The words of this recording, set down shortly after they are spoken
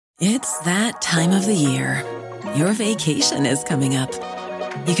It's that time of the year. Your vacation is coming up.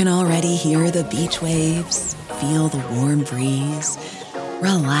 You can already hear the beach waves, feel the warm breeze,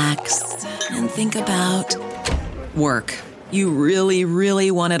 relax, and think about work. You really, really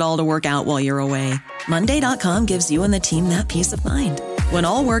want it all to work out while you're away. Monday.com gives you and the team that peace of mind. When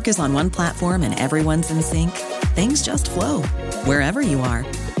all work is on one platform and everyone's in sync, things just flow. Wherever you are,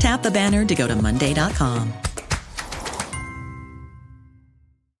 tap the banner to go to Monday.com.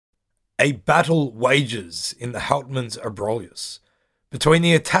 A battle wages in the Houtman's Abrolhos between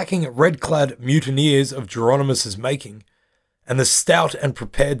the attacking red-clad mutineers of Geronimus's making and the stout and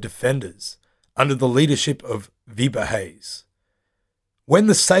prepared defenders under the leadership of Weber Hayes. When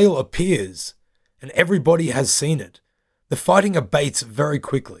the sail appears and everybody has seen it, the fighting abates very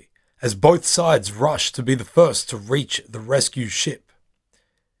quickly as both sides rush to be the first to reach the rescue ship.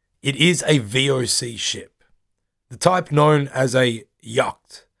 It is a VOC ship, the type known as a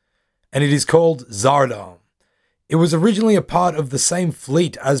yacht, and it is called Zaardam. It was originally a part of the same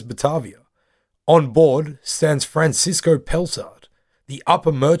fleet as Batavia. On board stands Francisco Pelsart, the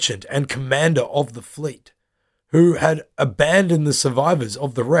upper merchant and commander of the fleet, who had abandoned the survivors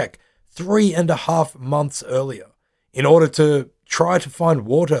of the wreck 3.5 months earlier in order to try to find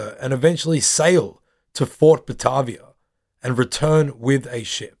water and eventually sail to Fort Batavia and return with a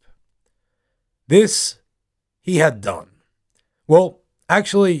ship. This he had done. Well,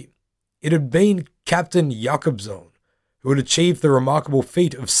 actually, it had been Captain Jakobson who had achieved the remarkable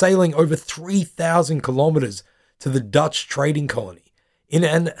feat of sailing over 3,000 kilometers to the Dutch trading colony in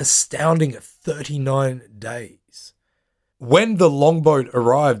an astounding 39 days. When the longboat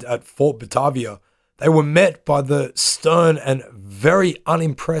arrived at Fort Batavia, they were met by the stern and very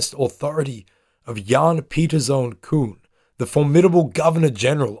unimpressed authority of Jan Pieterszoon Koen, the formidable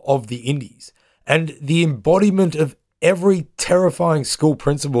Governor-General of the Indies, and the embodiment of every terrifying school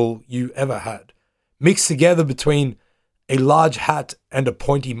principal you ever had, mixed together between a large hat and a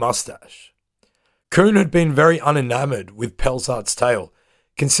pointy mustache. Koen had been very unenamored with Pelsart's tale,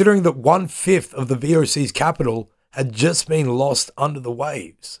 considering that 1/5 of the VOC's capital had just been lost under the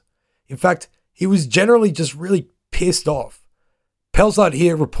waves. In fact, he was generally just really pissed off. Pelsart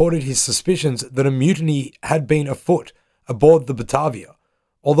here reported his suspicions that a mutiny had been afoot aboard the Batavia,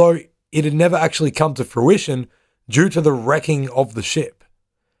 although it had never actually come to fruition due to the wrecking of the ship.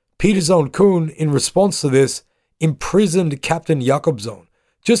 Pieterszoon Koen, in response to this, imprisoned Captain Jakobson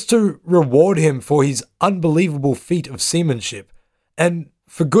just to reward him for his unbelievable feat of seamanship, and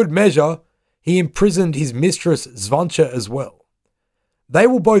for good measure, he imprisoned his mistress Svancha as well. They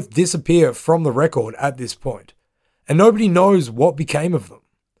will both disappear from the record at this point, and nobody knows what became of them.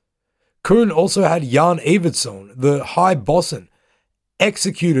 Koen also had Jan Evertsson, the High Bosun,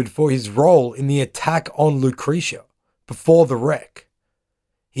 executed for his role in the attack on Lucretia before the wreck.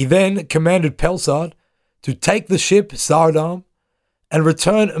 He then commanded Pelsart to take the ship Zaardam and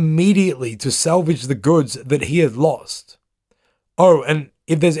return immediately to salvage the goods that he had lost. Oh, and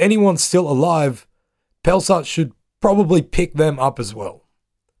if there's anyone still alive, Pelsart should probably pick them up as well.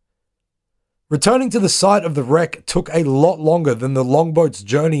 Returning to the site of the wreck took a lot longer than the longboat's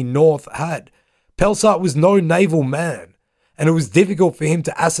journey north had. Pelsart was no naval man, and it was difficult for him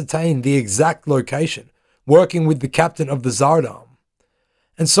to ascertain the exact location, working with the captain of the Zaardam.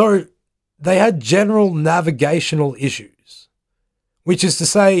 And so they had general navigational issues, which is to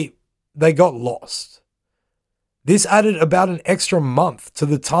say, they got lost. This added about an extra month to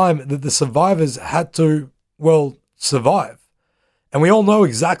the time that the survivors had to, well, survive. And we all know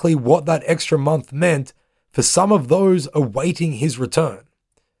exactly what that extra month meant for some of those awaiting his return.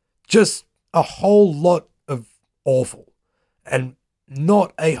 Just a whole lot of awful, and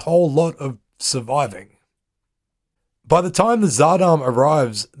not a whole lot of surviving. By the time the Zaardam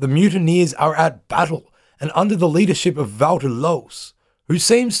arrives, the mutineers are at battle and under the leadership of Wouter Loos, who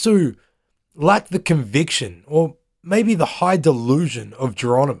seems to lack the conviction or maybe the high delusion of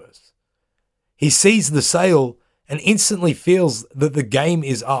Geronimus. He sees the sail and instantly feels that the game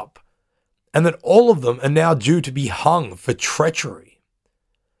is up and that all of them are now due to be hung for treachery.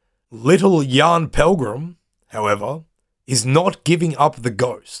 Little Jan Pelgrim, however, is not giving up the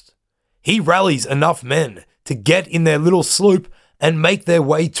ghost. He rallies enough men to get in their little sloop and make their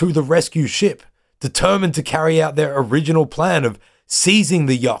way to the rescue ship, determined to carry out their original plan of seizing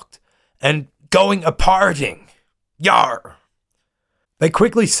the yacht and going a-pirating. Yar! They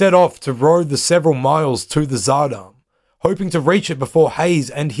quickly set off to row the several miles to the Zaardam, hoping to reach it before Hayes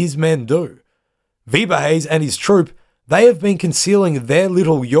and his men do. Weber Hayes and his troop, they have been concealing their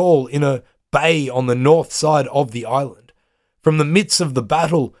little yawl in a bay on the north side of the island. From the midst of the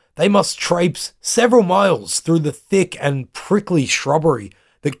battle, they must traipse several miles through the thick and prickly shrubbery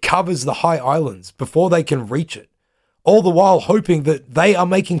that covers the high islands before they can reach it, all the while hoping that they are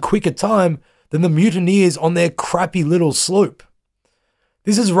making quicker time than the mutineers on their crappy little sloop.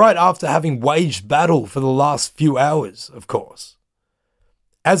 This is right after having waged battle for the last few hours, of course.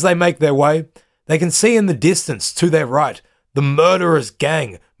 As they make their way, they can see in the distance to their right the murderous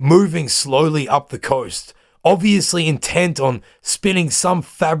gang moving slowly up the coast, obviously intent on spinning some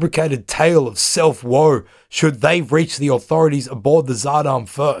fabricated tale of self-woe should they reach the authorities aboard the Zardam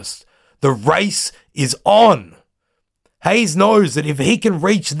first. The race is on! Hayes knows that if he can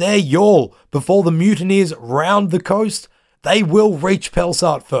reach their yawl before the mutineers round the coast, they will reach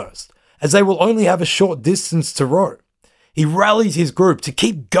Pelsart first, as they will only have a short distance to row. He rallies his group to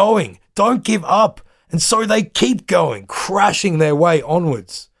keep going, don't give up, and so they keep going, crashing their way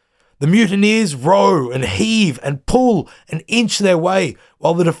onwards. The mutineers row and heave and pull and inch their way,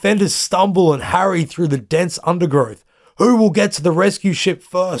 while the defenders stumble and harry through the dense undergrowth. Who will get to the rescue ship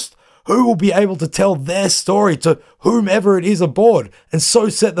first? Who will be able to tell their story to whomever it is aboard, and so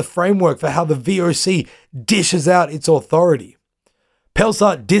set the framework for how the VOC dishes out its authority?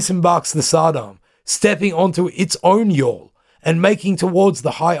 Pelsart disembarks the Zardam, stepping onto its own yawl and making towards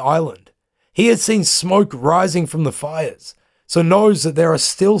the high island. He has seen smoke rising from the fires, so knows that there are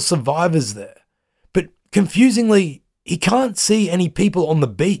still survivors there. But confusingly, he can't see any people on the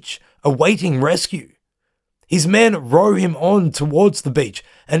beach awaiting rescue. His men row him on towards the beach,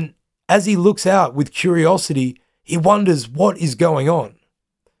 and as he looks out with curiosity, he wonders what is going on.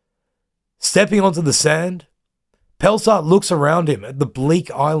 Stepping onto the sand, Pelsart looks around him at the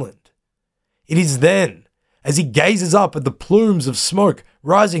bleak island. It is then, as he gazes up at the plumes of smoke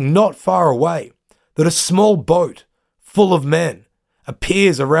rising not far away, that a small boat, full of men,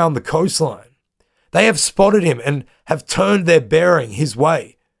 appears around the coastline. They have spotted him and have turned their bearing his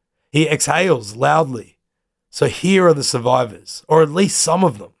way. He exhales loudly. So here are the survivors, or at least some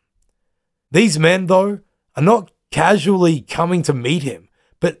of them. These men, though, are not casually coming to meet him,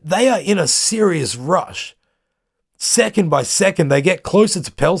 but they are in a serious rush. Second by second, they get closer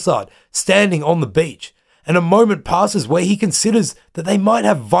to Pelsart, standing on the beach, and a moment passes where he considers that they might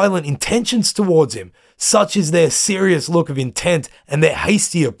have violent intentions towards him, such is their serious look of intent and their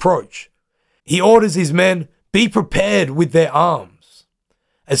hasty approach. He orders his men, be prepared with their arms.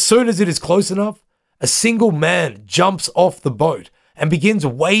 As soon as it is close enough, a single man jumps off the boat and begins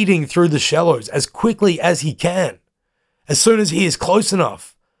wading through the shallows as quickly as he can. As soon as he is close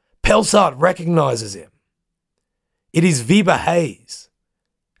enough, Pelsart recognizes him. It is Weber Hayes,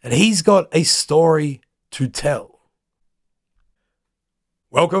 and he's got a story to tell.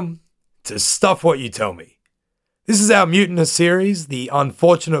 Welcome to Stuff What You Tell Me. This is our Mutinous series, The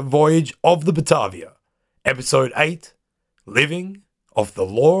Unfortunate Voyage of the Batavia, Episode 8, Living Off the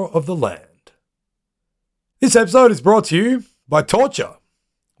Law of the Land. This episode is brought to you by torture,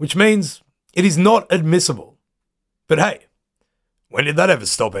 which means it is not admissible. But hey, when did that ever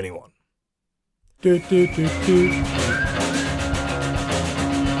stop anyone?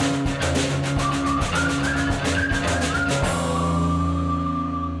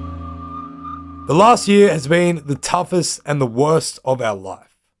 The last year has been the toughest and the worst of our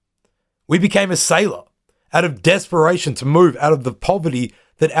life. We became a sailor out of desperation to move out of the poverty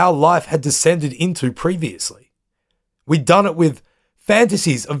that our life had descended into previously. We'd done it with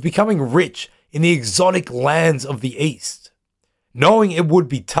fantasies of becoming rich in the exotic lands of the East. Knowing it would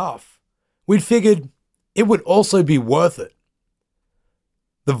be tough, we'd figured it would also be worth it.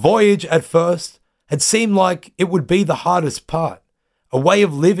 The voyage at first had seemed like it would be the hardest part, a way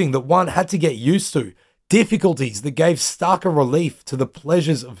of living that one had to get used to, difficulties that gave starker relief to the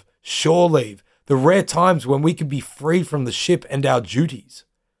pleasures of shore leave, the rare times when we could be free from the ship and our duties.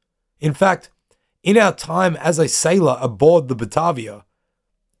 In fact, in our time as a sailor aboard the Batavia,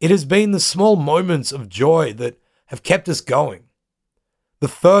 it has been the small moments of joy that have kept us going. The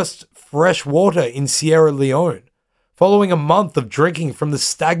first fresh water in Sierra Leone, following a month of drinking from the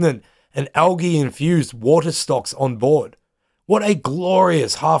stagnant and algae-infused water stocks on board. What a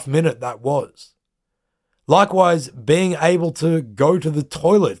glorious half-minute that was. Likewise, being able to go to the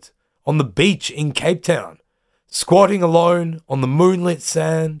toilet on the beach in Cape Town, squatting alone on the moonlit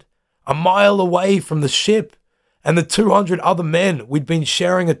sand, a mile away from the ship and the 200 other men we'd been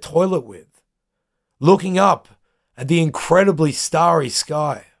sharing a toilet with, looking up at the incredibly starry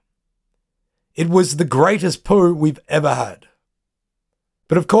sky. It was the greatest poo we've ever had.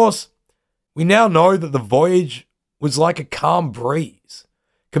 But of course, we now know that the voyage was like a calm breeze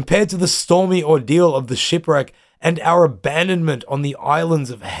compared to the stormy ordeal of the shipwreck and our abandonment on the islands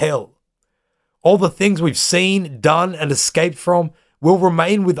of hell. All the things we've seen, done, and escaped from will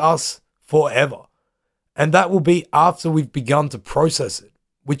remain with us forever, and that will be after we've begun to process it.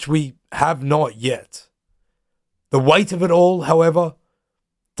 which we have not yet. The weight of it all, however,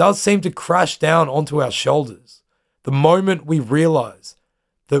 does seem to crash down onto our shoulders the moment we realize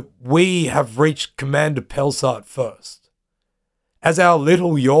that we have reached Commander Pelsart first. As our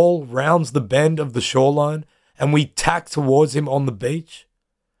little yawl rounds the bend of the shoreline and we tack towards him on the beach,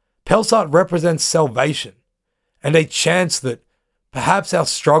 Pelsart represents salvation and a chance that perhaps our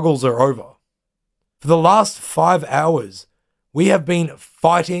struggles are over. For the last 5 hours, we have been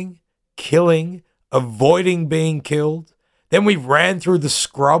fighting, killing, avoiding being killed. Then we ran through the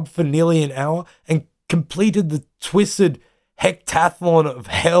scrub for nearly an hour and completed the twisted hectathlon of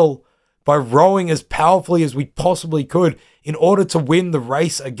hell by rowing as powerfully as we possibly could in order to win the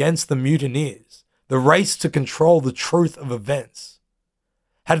race against the mutineers, the race to control the truth of events.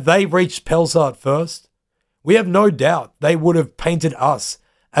 Had they reached Pelsart first, we have no doubt they would have painted us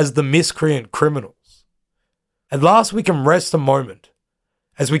as the miscreant criminals. At last we can rest a moment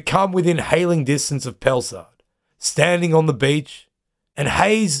as we come within hailing distance of Pelsart, standing on the beach, and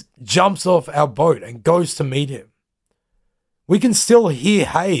Hayes jumps off our boat and goes to meet him. We can still hear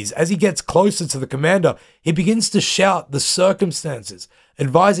Hayes as he gets closer to the commander. He begins to shout the circumstances,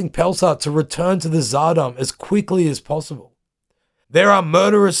 advising Pelsart to return to the Zardam as quickly as possible. There are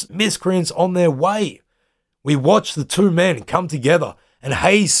murderous miscreants on their way. We watch the two men come together, and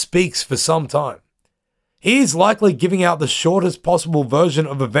Hayes speaks for some time. He is likely giving out the shortest possible version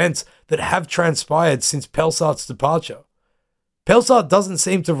of events that have transpired since Pelsart's departure. Pelsart doesn't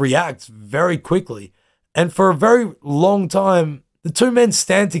seem to react very quickly, and for a very long time, the two men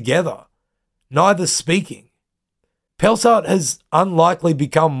stand together, neither speaking. Pelsart has unlikely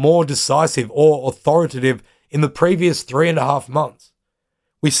become more decisive or authoritative in the previous 3.5 months.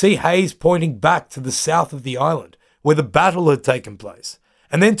 We see Hayes pointing back to the south of the island, where the battle had taken place,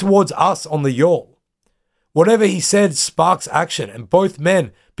 and then towards us on the yawl. Whatever he said sparks action, and both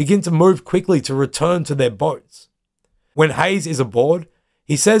men begin to move quickly to return to their boats. When Hayes is aboard,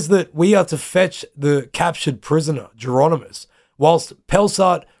 he says that we are to fetch the captured prisoner, Geronimus, whilst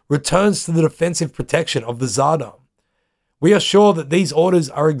Pelsart returns to the defensive protection of the Zardam. We are sure that these orders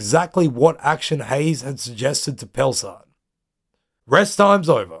are exactly what action Hayes had suggested to Pelsart. Rest time's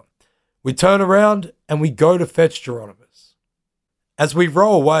over. We turn around and we go to fetch Geronimus. As we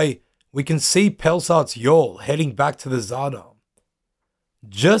row away, we can see Pelsart's yawl heading back to the Zardam.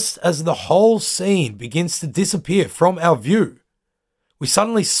 Just as the whole scene begins to disappear from our view, we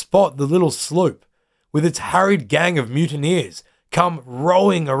suddenly spot the little sloop with its harried gang of mutineers come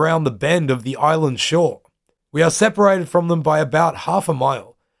rowing around the bend of the island shore. We are separated from them by about half a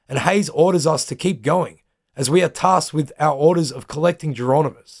mile, and Hayes orders us to keep going as we are tasked with our orders of collecting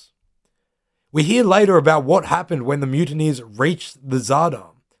Geronimus. We hear later about what happened when the mutineers reached the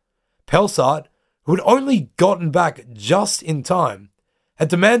Zardam. Pelsart, who had only gotten back just in time, had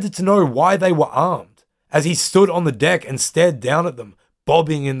demanded to know why they were armed, as he stood on the deck and stared down at them,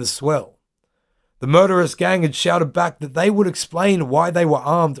 bobbing in the swell. The murderous gang had shouted back that they would explain why they were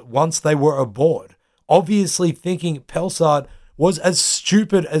armed once they were aboard, obviously thinking Pelsart was as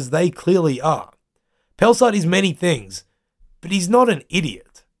stupid as they clearly are. Pelsart is many things, but he's not an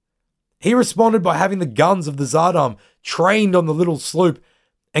idiot. He responded by having the guns of the Zardam trained on the little sloop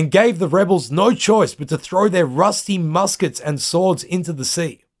and gave the rebels no choice but to throw their rusty muskets and swords into the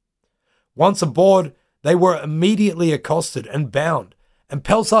sea. Once aboard, they were immediately accosted and bound, and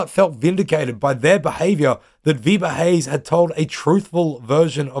Pelsart felt vindicated by their behavior that Weber Hayes had told a truthful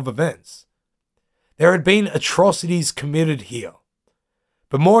version of events. There had been atrocities committed here,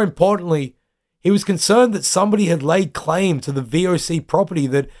 but more importantly, he was concerned that somebody had laid claim to the VOC property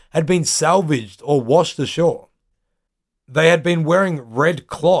that had been salvaged or washed ashore. They had been wearing red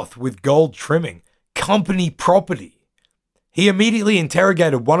cloth with gold trimming, company property. He immediately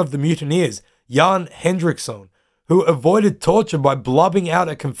interrogated one of the mutineers, Jan Hendrickson, who avoided torture by blubbing out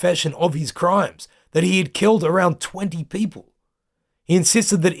a confession of his crimes, that he had killed around 20 people. He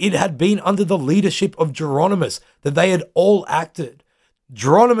insisted that it had been under the leadership of Geronimus that they had all acted.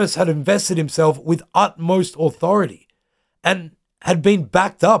 Geronimus had invested himself with utmost authority and had been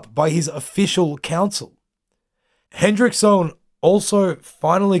backed up by his official council. Hendrickson also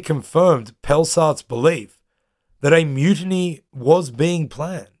finally confirmed Pelsart's belief that a mutiny was being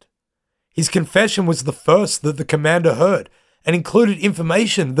planned. His confession was the first that the commander heard and included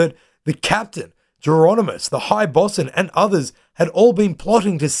information that the captain, Geronimus, the high bosun, and others had all been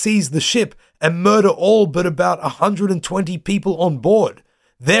plotting to seize the ship and murder all but about 120 people on board.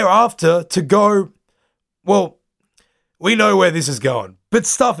 Thereafter to go, well, we know where this is going, but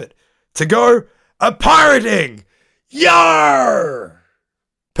stuff it, to go a-pirating! Yarr!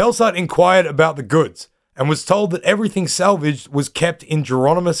 Pelsart inquired about the goods, and was told that everything salvaged was kept in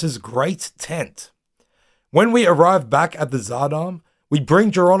Geronimus's great tent. When we arrive back at the Zardarm, we bring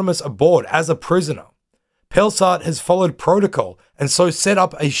Geronimus aboard as a prisoner. Pelsart has followed protocol and so set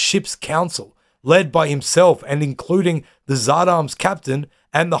up a ship's council, led by himself and including the Zardarm's captain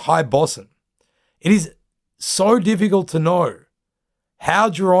and the High Bosun. It is so difficult to know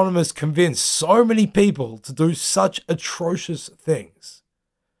how Geronimus convinced so many people to do such atrocious things.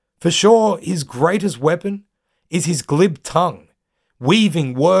 For sure, his greatest weapon is his glib tongue,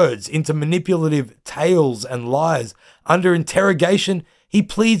 weaving words into manipulative tales and lies. Under interrogation, he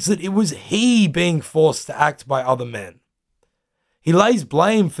pleads that it was he being forced to act by other men. He lays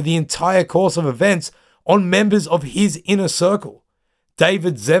blame for the entire course of events on members of his inner circle,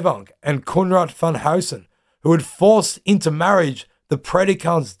 David Zevank and Kunrat van Hausen, who had forced into marriage the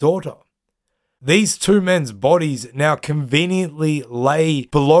predicant's daughter. These two men's bodies now conveniently lay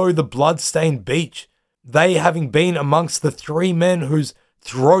below the blood-stained beach, they having been amongst the three men whose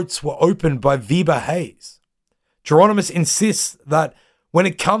throats were opened by Weber Hayes. Geronimus insists that when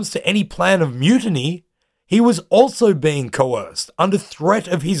it comes to any plan of mutiny, he was also being coerced under threat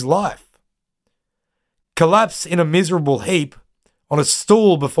of his life. Collapsed in a miserable heap on a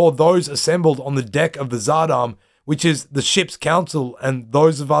stool before those assembled on the deck of the Zardarm, which is the ship's council and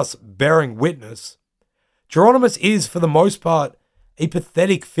those of us bearing witness, Geronimus is, for the most part, a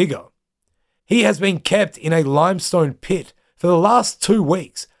pathetic figure. He has been kept in a limestone pit for the last 2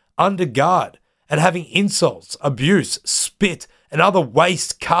 weeks, under guard, and having insults, abuse, spit, and other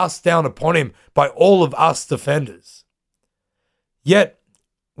waste cast down upon him by all of us defenders. Yet,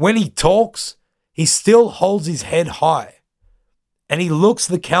 when he talks, he still holds his head high, and he looks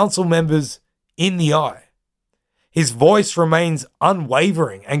the council members in the eye. His voice remains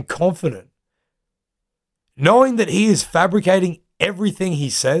unwavering and confident. Knowing that he is fabricating everything he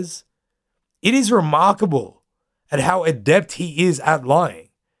says, it is remarkable at how adept he is at lying,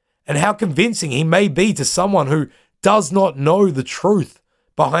 and how convincing he may be to someone who does not know the truth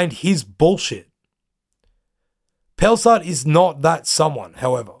behind his bullshit. Pelsart is not that someone,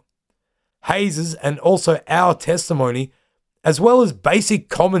 however. Hayes's and also our testimony, as well as basic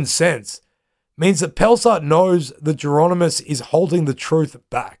common sense, means that Pelsart knows that Geronimus is holding the truth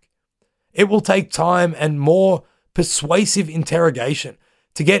back. It will take time and more persuasive interrogation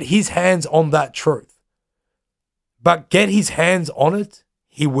to get his hands on that truth. But get his hands on it,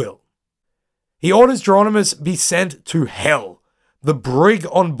 he will. He orders Geronimus be sent to hell, the brig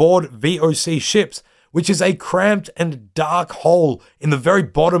on board VOC ships, which is a cramped and dark hole in the very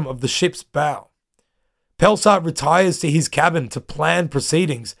bottom of the ship's bow. Pelsart retires to his cabin to plan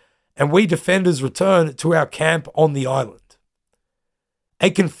proceedings, and we defenders return to our camp on the island. A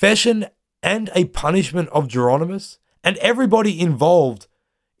confession and a punishment of Geronimus and everybody involved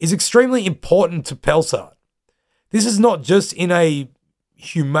is extremely important to Pelsart. This is not just in a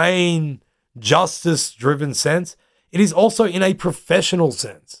humane, justice-driven sense, it is also in a professional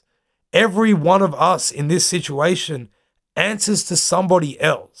sense. Every one of us in this situation answers to somebody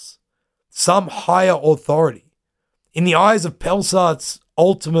else, some higher authority. In the eyes of Pelsart's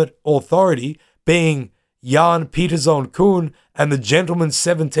ultimate authority, being Jan Pieterszoon Koen and the Gentleman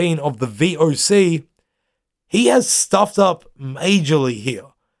 17 of the VOC, he has stuffed up majorly here.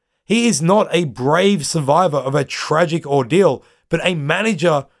 He is not a brave survivor of a tragic ordeal, but a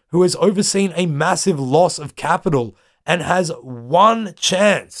manager who has overseen a massive loss of capital and has one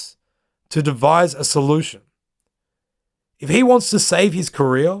chance to devise a solution. If he wants to save his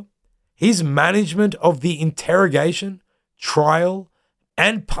career, his management of the interrogation, trial,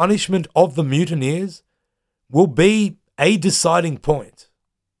 and punishment of the mutineers will be a deciding point.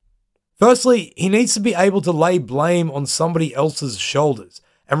 Firstly, he needs to be able to lay blame on somebody else's shoulders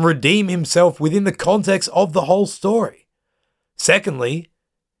and redeem himself within the context of the whole story. Secondly,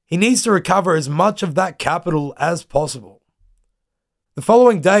 he needs to recover as much of that capital as possible. The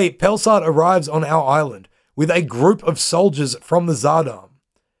following day, Pelsart arrives on our island with a group of soldiers from the Zardarm.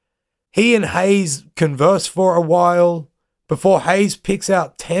 He and Hayes converse for a while before Hayes picks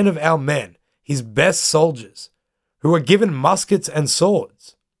out 10 of our men, his best soldiers, who are given muskets and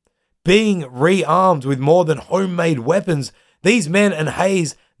swords. Being rearmed with more than homemade weapons, these men and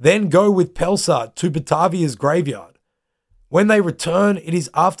Hayes then go with Pelsart to Batavia's graveyard. When they return, it is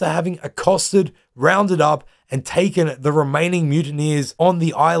after having accosted, rounded up, and taken the remaining mutineers on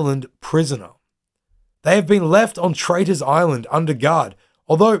the island prisoner. They have been left on Traitor's Island under guard,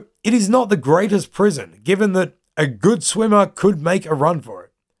 although it is not the greatest prison, given that a good swimmer could make a run for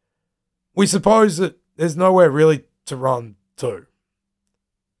it. We suppose that there's nowhere really to run to.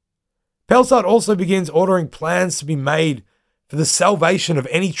 Pelsart also begins ordering plans to be made for the salvation of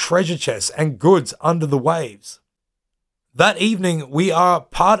any treasure chests and goods under the waves. That evening, we are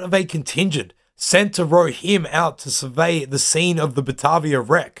part of a contingent sent to row him out to survey the scene of the Batavia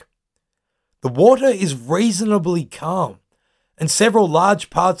wreck. The water is reasonably calm, and several large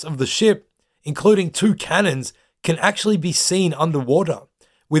parts of the ship, including 2 cannons, can actually be seen underwater,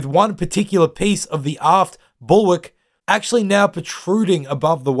 with one particular piece of the aft bulwark actually now protruding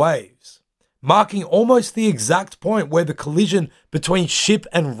above the waves, marking almost the exact point where the collision between ship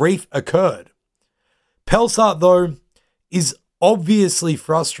and reef occurred. Pelsart, though, is obviously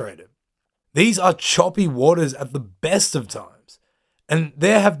frustrated. These are choppy waters at the best of times, and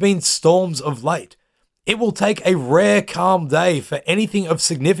there have been storms of late. It will take a rare calm day for anything of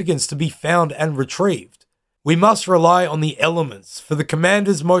significance to be found and retrieved. We must rely on the elements for the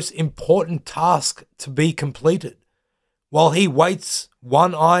commander's most important task to be completed. While he waits,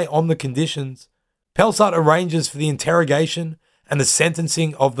 one eye on the conditions, Pelsart arranges for the interrogation and the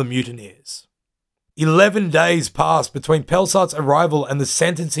sentencing of the mutineers. 11 days pass between Pelsart's arrival and the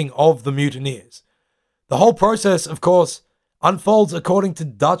sentencing of the mutineers. The whole process, of course, unfolds according to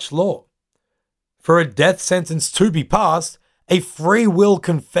Dutch law. For a death sentence to be passed, a free will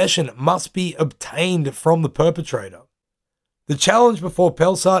confession must be obtained from the perpetrator. The challenge before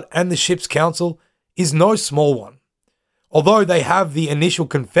Pelsart and the ship's council is no small one. Although they have the initial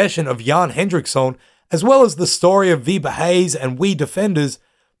confession of Jan Hendriksson, as well as the story of Wiebe Hayes and we defenders,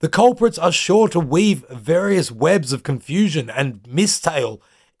 the culprits are sure to weave various webs of confusion and mistale,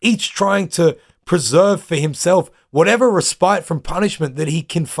 each trying to preserve for himself whatever respite from punishment that he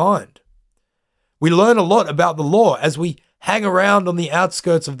can find. We learn a lot about the law as we hang around on the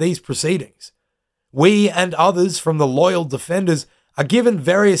outskirts of these proceedings. We and others from the loyal defenders are given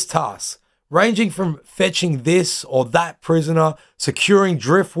various tasks, ranging from fetching this or that prisoner, securing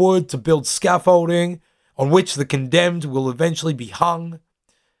driftwood to build scaffolding on which the condemned will eventually be hung,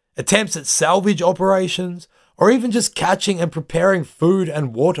 attempts at salvage operations, or even just catching and preparing food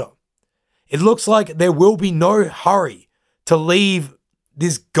and water. It looks like there will be no hurry to leave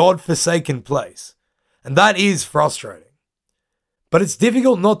this godforsaken place, and that is frustrating. But it's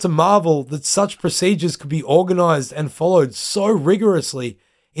difficult not to marvel that such procedures could be organized and followed so rigorously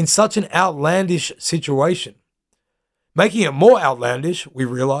in such an outlandish situation. Making it more outlandish, we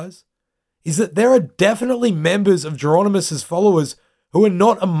realize, is that there are definitely members of Geronimus's followers who are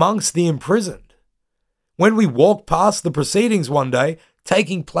not amongst the imprisoned. When we walked past the proceedings one day,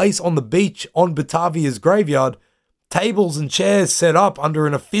 taking place on the beach on Batavia's graveyard, tables and chairs set up under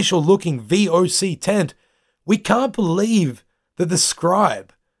an official-looking VOC tent, we can't believe that the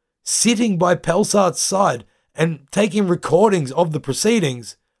scribe, sitting by Pelsart's side and taking recordings of the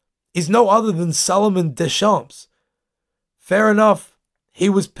proceedings, is no other than Salomon Deschamps. Fair enough, he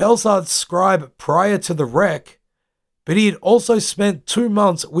was Pelsart's scribe prior to the wreck, but he had also spent 2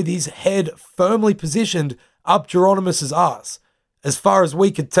 months with his head firmly positioned up Geronimus's arse, as far as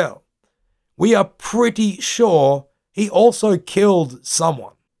we could tell. We are pretty sure he also killed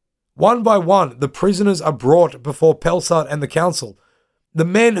someone. One by one, the prisoners are brought before Pelsart and the council. The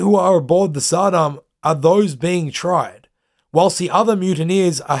men who are aboard the Saddam are those being tried, whilst the other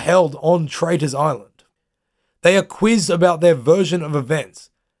mutineers are held on Traitor's Island. They are quizzed about their version of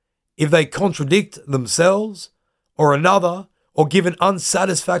events. If they contradict themselves, or another, or give an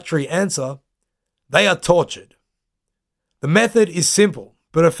unsatisfactory answer, they are tortured. The method is simple,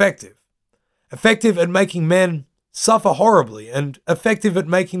 but effective. Effective at making men suffer horribly, and effective at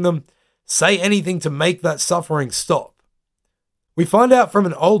making them say anything to make that suffering stop. We find out from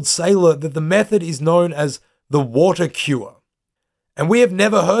an old sailor that the method is known as the water cure, and we have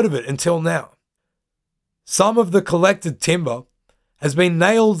never heard of it until now. Some of the collected timber has been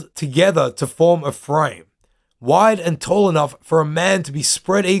nailed together to form a frame, wide and tall enough for a man to be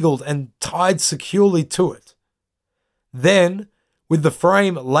spread-eagled and tied securely to it. Then, with the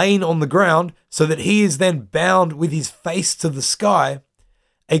frame laying on the ground so that he is then bound with his face to the sky,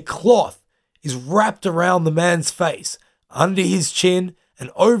 a cloth is wrapped around the man's face, under his chin and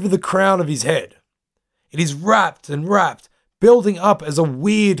over the crown of his head. It is wrapped and wrapped, building up as a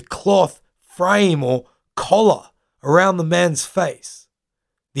weird cloth frame or collar around the man's face.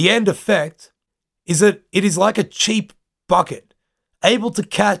 The end effect is that it is like a cheap bucket, able to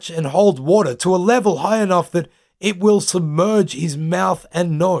catch and hold water to a level high enough that it will submerge his mouth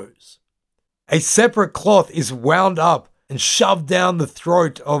and nose. A separate cloth is wound up and shoved down the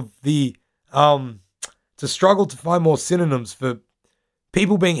throat of the, to struggle to find more synonyms for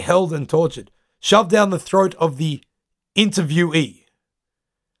people being held and tortured, shoved down the throat of the interviewee,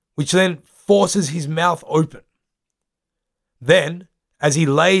 which then forces his mouth open. Then, as he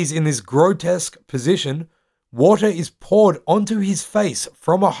lays in this grotesque position, water is poured onto his face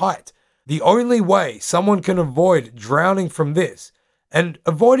from a height. The only way someone can avoid drowning from this, and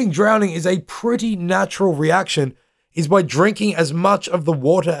avoiding drowning is a pretty natural reaction, is by drinking as much of the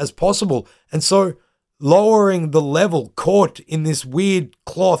water as possible, and so lowering the level caught in this weird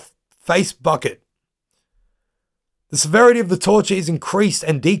cloth face bucket. The severity of the torture is increased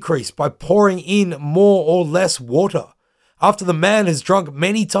and decreased by pouring in more or less water. After the man has drunk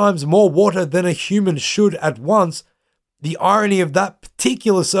many times more water than a human should at once, the irony of that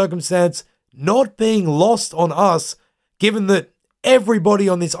particular circumstance not being lost on us, given that everybody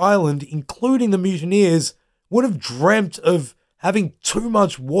on this island, including the mutineers, would have dreamt of having too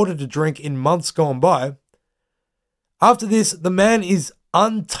much water to drink in months gone by. After this, the man is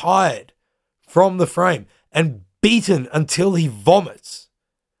untied from the frame and beaten until he vomits.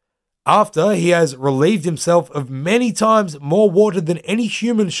 After he has relieved himself of many times more water than any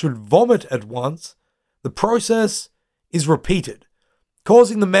human should vomit at once, the process is repeated,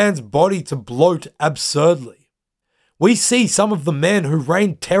 causing the man's body to bloat absurdly. We see some of the men who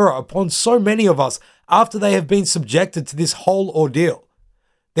rain terror upon so many of us after they have been subjected to this whole ordeal.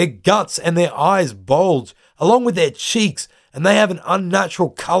 Their guts and their eyes bulge, along with their cheeks, and they have an unnatural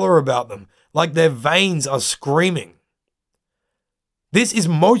color about them, like their veins are screaming. This is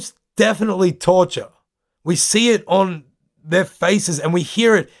most definitely torture. We see it on their faces and we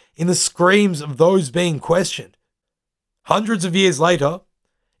hear it in the screams of those being questioned. Hundreds of years later,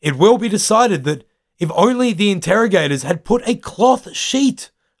 it will be decided that if only the interrogators had put a cloth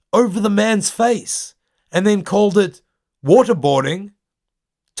sheet over the man's face and then called it waterboarding,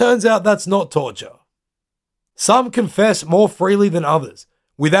 turns out that's not torture. Some confess more freely than others,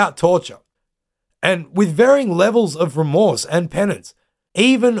 without torture, and with varying levels of remorse and penance.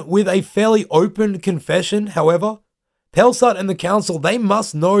 Even with a fairly open confession, however, Pelsart and the council, they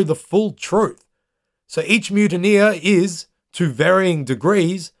must know the full truth. So each mutineer is, to varying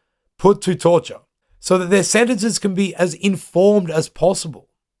degrees, put to torture, so that their sentences can be as informed as possible.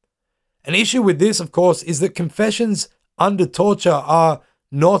 An issue with this, of course, is that confessions under torture are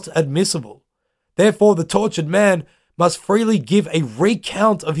not admissible. Therefore, the tortured man must freely give a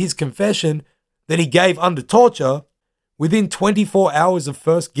recount of his confession that he gave under torture within 24 hours of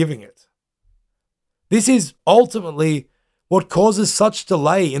first giving it. This is ultimately what causes such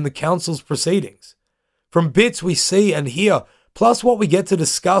delay in the council's proceedings. From bits we see and hear, plus what we get to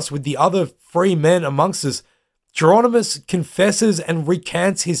discuss with the other free men amongst us, Geronimus confesses and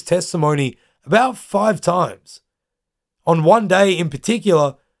recants his testimony about 5 times. On one day in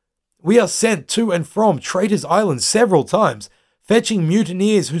particular, we are sent to and from Traitors Island several times, fetching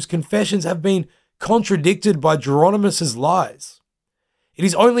mutineers whose confessions have been contradicted by Geronimus's lies. It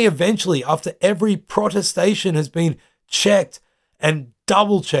is only eventually, after every protestation has been checked and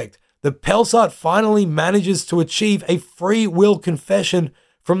double-checked, that Pelsart finally manages to achieve a free will confession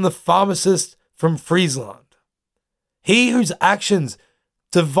from the pharmacist from Friesland. He whose actions,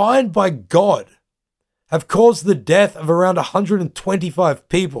 divined by God, have caused the death of around 125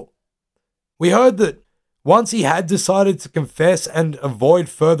 people. We heard that once he had decided to confess and avoid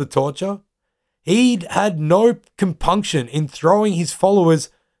further torture, he'd had no compunction in throwing his followers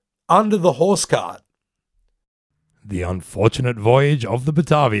under the horse cart. The unfortunate voyage of the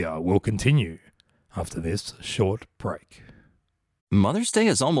Batavia will continue after this short break. Mother's Day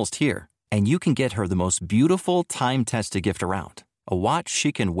is almost here, and you can get her the most beautiful time-tested gift around, a watch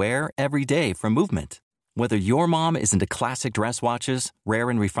she can wear every day from Movement. Whether your mom is into classic dress watches, rare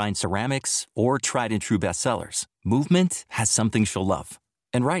and refined ceramics, or tried-and-true bestsellers, Movement has something she'll love.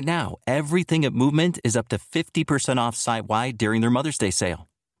 And right now, everything at Movement is up to 50% off site-wide during their Mother's Day sale.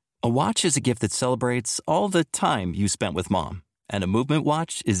 A watch is a gift that celebrates all the time you spent with mom, and a Movement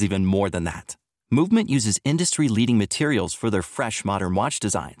watch is even more than that. Movement uses industry-leading materials for their fresh modern watch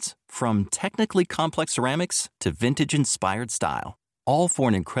designs, from technically complex ceramics to vintage-inspired style, all for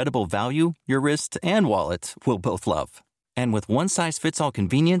an incredible value your wrist and wallet will both love. And with one-size-fits-all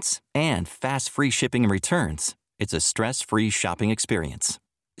convenience and fast free shipping and returns, it's a stress-free shopping experience.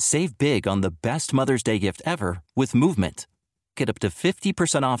 Save big on the best Mother's Day gift ever with Movement. Get up to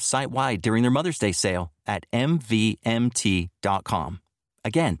 50% off site-wide during their Mother's Day sale at MVMT.com.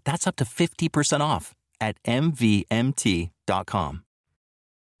 Again, that's up to 50% off at MVMT.com.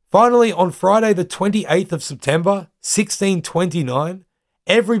 Finally, on Friday the 28th of September, 1629,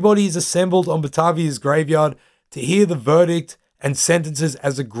 everybody is assembled on Batavia's graveyard to hear the verdict and sentences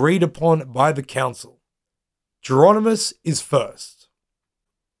as agreed upon by the council. Geronimus is first.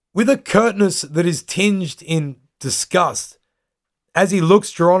 With a curtness that is tinged in disgust, as he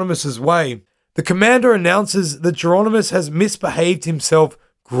looks Geronimus's way, the commander announces that Geronimus has misbehaved himself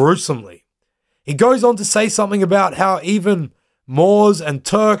gruesomely. He goes on to say something about how even Moors and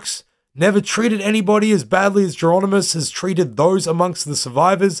Turks never treated anybody as badly as Geronimus has treated those amongst the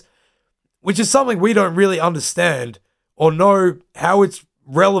survivors, which is something we don't really understand or know how it's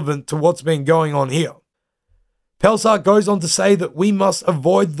relevant to what's been going on here. Pelsart goes on to say that we must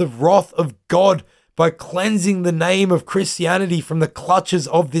avoid the wrath of God by cleansing the name of Christianity from the clutches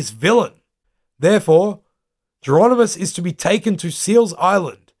of this villain. Therefore, Geronimus is to be taken to Seals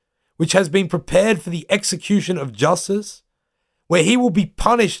Island, which has been prepared for the execution of justice, where he will be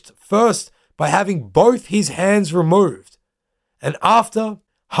punished first by having both his hands removed, and after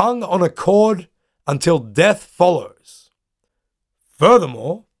hung on a cord until death follows.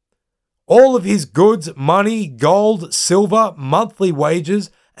 Furthermore, all of his goods, money, gold, silver, monthly wages,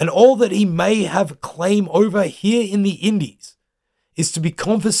 and all that he may have claim over here in the Indies is to be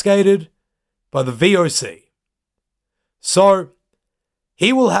confiscated by the VOC. So,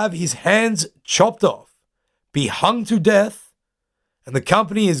 he will have his hands chopped off, be hung to death, and the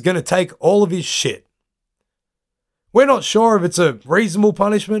company is going to take all of his shit. We're not sure if it's a reasonable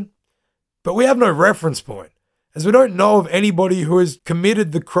punishment, but we have no reference point, as we don't know of anybody who has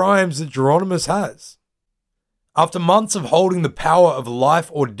committed the crimes that Geronimus has. After months of holding the power of life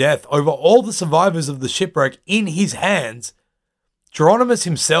or death over all the survivors of the shipwreck in his hands, Geronimus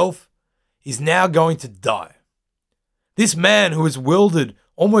himself is now going to die. This man who has wielded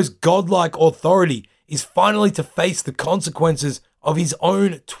almost godlike authority is finally to face the consequences of his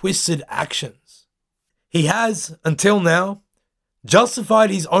own twisted actions. He has, until now, justified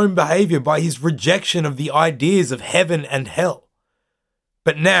his own behavior by his rejection of the ideas of heaven and hell.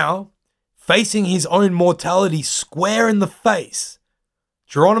 But now, facing his own mortality square in the face,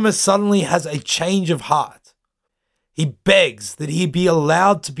 Geronimus suddenly has a change of heart. He begs that he be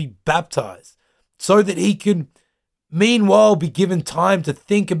allowed to be baptized so that he can meanwhile be given time to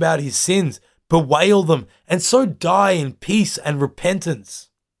think about his sins, bewail them, and so die in peace and repentance.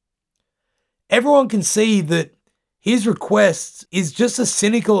 Everyone can see that his request is just a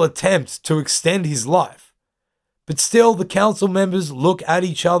cynical attempt to extend his life. But still, the council members look at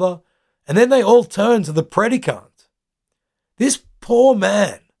each other and then they all turn to the predicant. This poor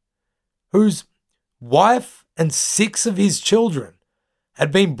man, whose wife and 6 of his children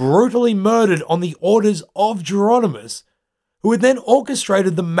had been brutally murdered on the orders of Geronimus, who had then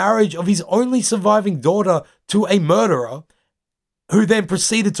orchestrated the marriage of his only surviving daughter to a murderer, who then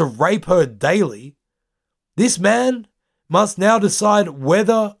proceeded to rape her daily. This man must now decide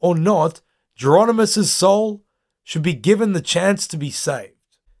whether or not Geronimus' soul should be given the chance to be saved.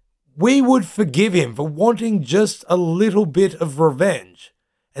 We would forgive him for wanting just a little bit of revenge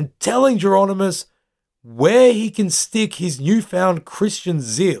and telling Geronimus where he can stick his newfound Christian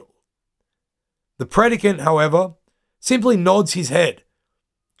zeal. The predicant, however, simply nods his head.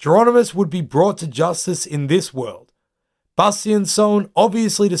 Geronimus would be brought to justice in this world. Bastian's son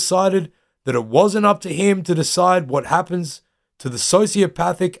obviously decided that it wasn't up to him to decide what happens to the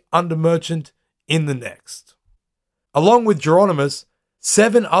sociopathic under-merchant in the next. Along with Geronimus,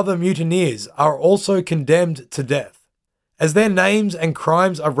 7 other mutineers are also condemned to death. As their names and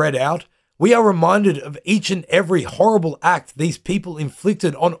crimes are read out, we are reminded of each and every horrible act these people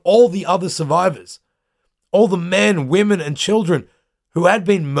inflicted on all the other survivors. All the men, women, and children who had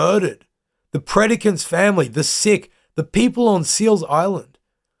been murdered, the predicant's family, the sick, the people on Seals Island,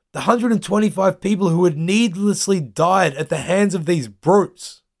 the 125 people who had needlessly died at the hands of these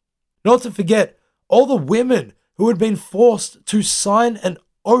brutes. Not to forget all the women who had been forced to sign an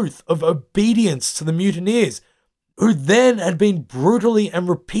oath of obedience to the mutineers, who then had been brutally and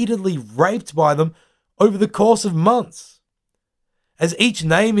repeatedly raped by them over the course of months. As each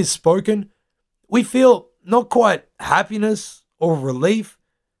name is spoken, we feel not quite happiness or relief,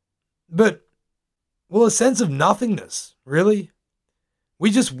 but, well, a sense of nothingness, really. We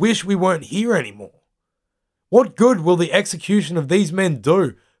just wish we weren't here anymore. What good will the execution of these men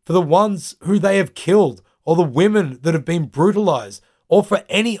do for the ones who they have killed, or the women that have been brutalized, or for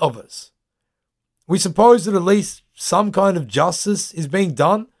any of us? We suppose that at least some kind of justice is being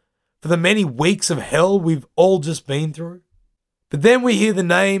done for the many weeks of hell we've all just been through. But then we hear the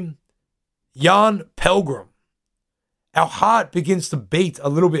name Jan Pelgrim. Our heart begins to beat a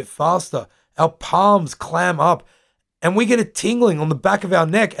little bit faster. Our palms clam up, and we get a tingling on the back of our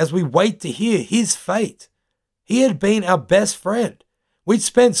neck as we wait to hear his fate. He had been our best friend. We'd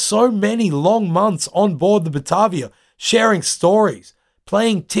spent so many long months on board the Batavia, sharing stories,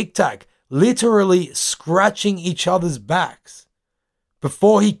 playing tic-tac, literally scratching each other's backs,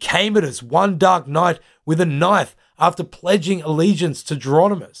 before he came at us one dark night with a knife after pledging allegiance to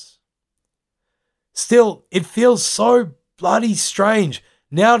Geronimus. Still, it feels so bloody strange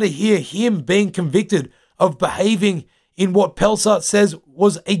now to hear him being convicted of behaving in what Pelsart says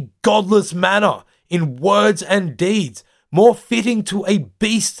was a godless manner in words and deeds, more fitting to a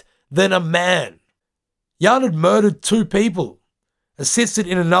beast than a man. Jan had murdered 2 people, assisted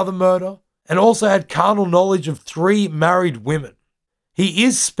in another murder, and also had carnal knowledge of 3 married women. He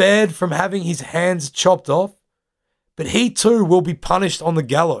is spared from having his hands chopped off, but he too will be punished on the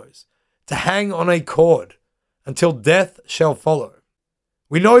gallows, to hang on a cord, until death shall follow.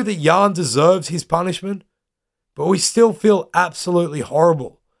 We know that Jan deserves his punishment, but we still feel absolutely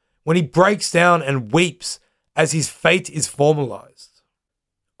horrible when he breaks down and weeps as his fate is formalized.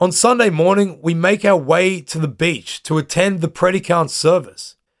 On Sunday morning, we make our way to the beach to attend the predicant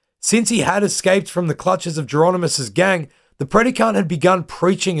service. Since he had escaped from the clutches of Geronimus's gang, the predicant had begun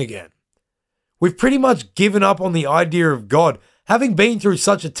preaching again. We've pretty much given up on the idea of God, having been through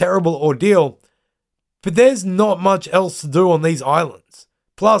such a terrible ordeal, but there's not much else to do on these islands.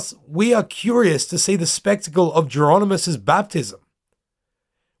 Plus, we are curious to see the spectacle of Geronimus's baptism.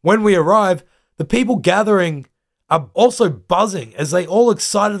 When we arrive, the people gathering are also buzzing as they all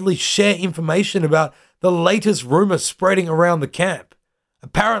excitedly share information about the latest rumor spreading around the camp.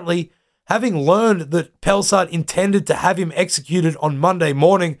 Apparently, having learned that Pelsart intended to have him executed on Monday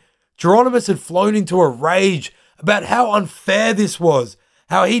morning, Geronimus had flown into a rage about how unfair this was,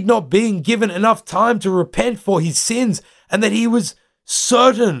 how he'd not been given enough time to repent for his sins, and that he was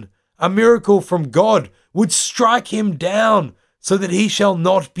certain a miracle from God would strike him down so that he shall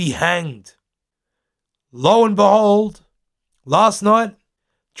not be hanged. Lo and behold, last night,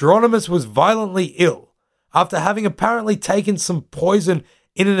 Geronimus was violently ill after having apparently taken some poison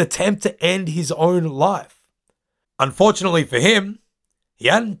in an attempt to end his own life. Unfortunately for him, he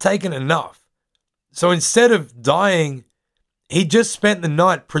hadn't taken enough. So instead of dying, he just spent the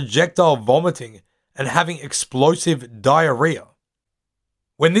night projectile vomiting and having explosive diarrhea.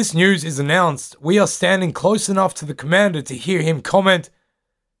 When this news is announced, we are standing close enough to the commander to hear him comment,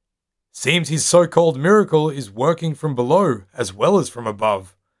 "Seems his so-called miracle is working from below as well as from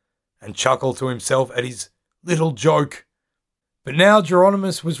above," and chuckle to himself at his little joke. But now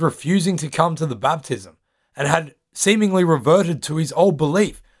Geronimus was refusing to come to the baptism and had seemingly reverted to his old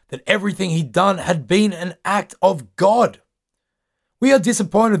belief that everything he'd done had been an act of God. We are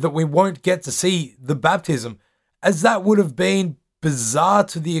disappointed that we won't get to see the baptism, as that would have been bizarre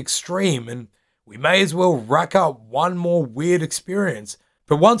to the extreme, and we may as well rack up one more weird experience.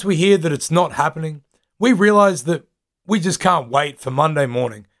 But once we hear that it's not happening, we realize that we just can't wait for Monday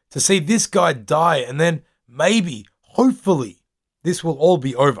morning to see this guy die, and then maybe, hopefully, this will all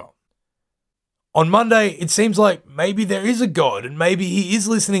be over. On Monday, it seems like maybe there is a God and maybe he is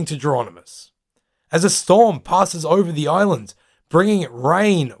listening to Geronimus. As a storm passes over the islands, bringing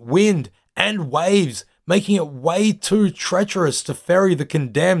rain, wind, and waves, making it way too treacherous to ferry the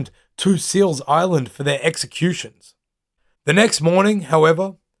condemned to Seals Island for their executions. The next morning,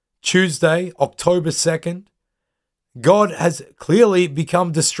 however, Tuesday, October 2nd, God has clearly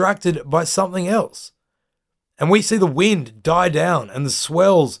become distracted by something else. And we see the wind die down and the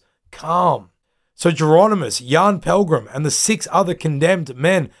swells calm. So Geronimus, Jan Pelgrim, and the 6 other condemned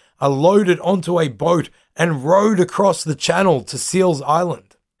men are loaded onto a boat and rowed across the channel to Seals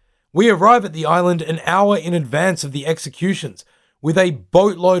Island. We arrive at the island an hour in advance of the executions, with a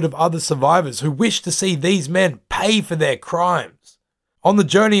boatload of other survivors who wish to see these men pay for their crimes. On the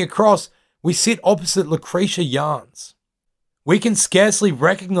journey across, we sit opposite Lucretia Jans. We can scarcely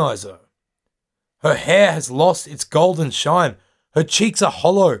recognize her. Her hair has lost its golden shine, her cheeks are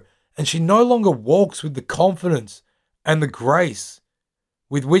hollow, and she no longer walks with the confidence and the grace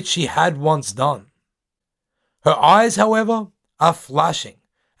with which she had once done. Her eyes, however, are flashing,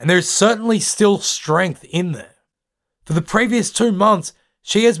 and there is certainly still strength in there. For the previous 2 months,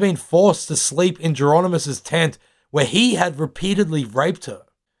 she has been forced to sleep in Geronimus's tent where he had repeatedly raped her.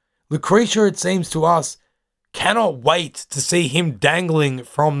 Lucretia, it seems to us, cannot wait to see him dangling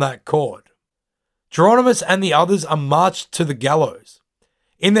from that cord. Geronimus and the others are marched to the gallows.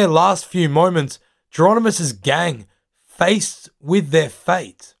 In their last few moments, Geronimus's gang, faced with their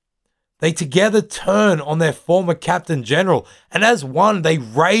fate, they together turn on their former Captain General, and as one they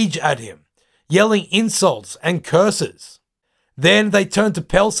rage at him, yelling insults and curses. Then they turn to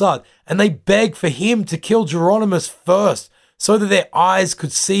Pelsart and they beg for him to kill Geronimus first, so that their eyes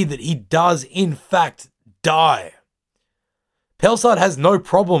could see that he does in fact die. Pelsart has no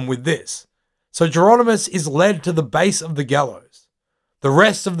problem with this, so Geronimus is led to the base of the gallows. The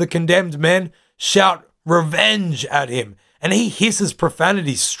rest of the condemned men shout revenge at him, and he hisses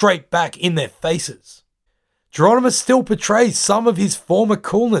profanity straight back in their faces. Geronimus still portrays some of his former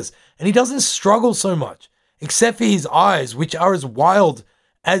coolness, and he doesn't struggle so much, except for his eyes, which are as wild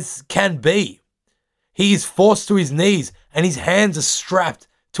as can be. He is forced to his knees and his hands are strapped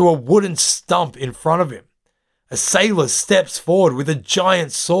to a wooden stump in front of him. A sailor steps forward with a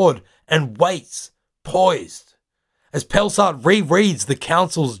giant sword and waits, poised, as Pelsart rereads the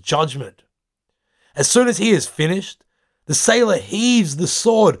council's judgment. As soon as he is finished, the sailor heaves the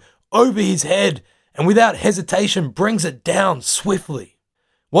sword over his head and without hesitation brings it down swiftly.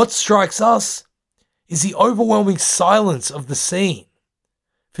 What strikes us is the overwhelming silence of the scene.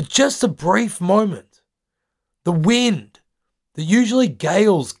 For just a brief moment, the wind that usually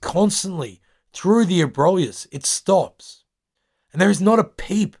gales constantly through the Abrolhos, it stops, and there is not a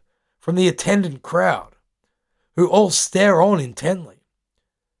peep from the attendant crowd, who all stare on intently.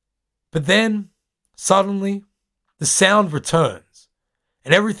 But then, suddenly, the sound returns,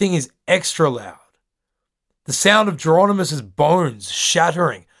 and everything is extra loud. The sound of Geronimus's bones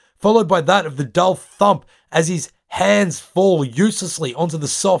shattering, followed by that of the dull thump as his hands fall uselessly onto the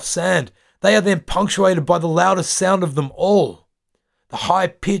soft sand. They are then punctuated by the loudest sound of them all, the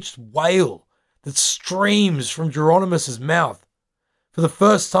high-pitched wail that streams from Geronimus's mouth. For the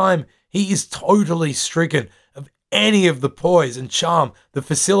first time, he is totally stricken of any of the poise and charm that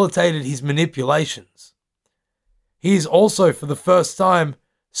facilitated his manipulations. He is also, for the first time,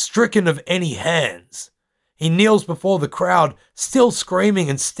 stricken of any hands. He kneels before the crowd, still screaming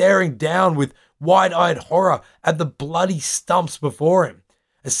and staring down with wide-eyed horror at the bloody stumps before him.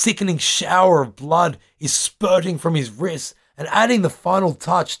 A sickening shower of blood is spurting from his wrists and adding the final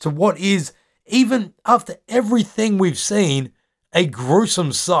touch to what is, even after everything we've seen, a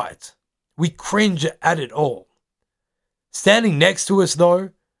gruesome sight. We cringe at it all. Standing next to us, though,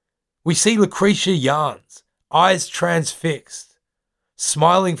 we see Lucretia Yarns, eyes transfixed,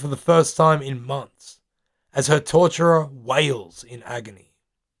 smiling for the first time in months, as her torturer wails in agony.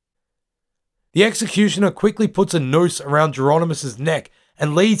 The executioner quickly puts a noose around Geronimus's neck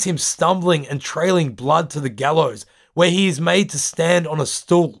and leads him stumbling and trailing blood to the gallows, where he is made to stand on a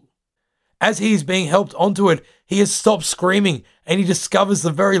stool. As he is being helped onto it, he has stopped screaming and he discovers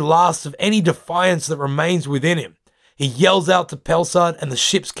the very last of any defiance that remains within him. He yells out to Pelsart and the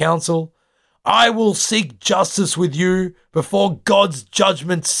ship's council, "I will seek justice with you before God's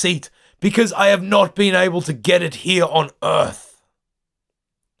judgment seat, because I have not been able to get it here on earth."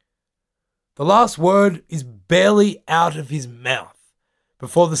 The last word is barely out of his mouth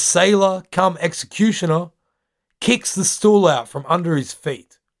before the sailor come executioner kicks the stool out from under his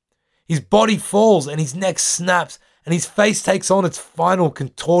feet. His body falls and his neck snaps and his face takes on its final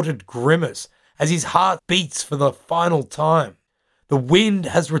contorted grimace as his heart beats for the final time. The wind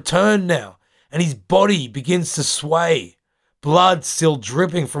has returned now and his body begins to sway, blood still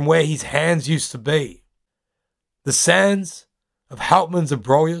dripping from where his hands used to be. The sands of Houtman's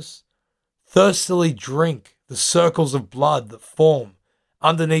Abrolhos thirstily drink the circles of blood that form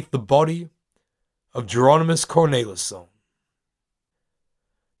underneath the body of Geronimus Cornelisson.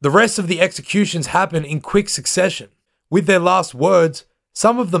 The rest of the executions happen in quick succession. With their last words,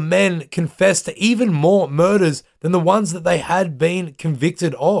 some of the men confess to even more murders than the ones that they had been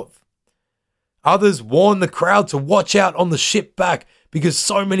convicted of. Others warn the crowd to watch out on the ship back because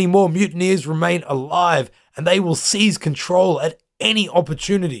so many more mutineers remain alive and they will seize control at any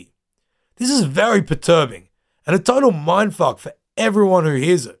opportunity. This is very perturbing and a total mindfuck for everyone who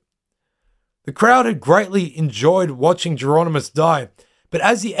hears it. The crowd had greatly enjoyed watching Geronimus die, but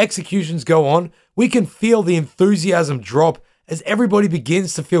as the executions go on, we can feel the enthusiasm drop as everybody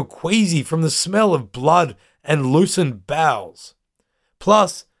begins to feel queasy from the smell of blood and loosened bowels.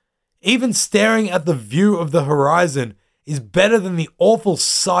 Plus, even staring at the view of the horizon is better than the awful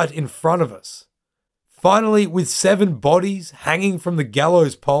sight in front of us. Finally, with 7 bodies hanging from the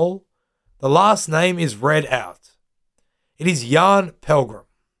gallows pole, the last name is read out. It is Jan Pelgrim.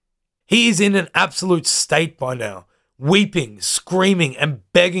 He is in an absolute state by now, weeping, screaming, and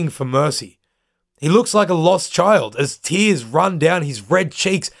begging for mercy. He looks like a lost child as tears run down his red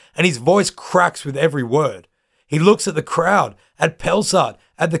cheeks and his voice cracks with every word. He looks at the crowd, at Pelsart,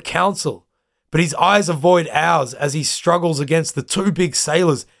 at the council, but his eyes avoid ours as he struggles against the 2 big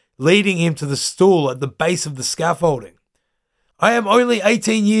sailors leading him to the stool at the base of the scaffolding. "I am only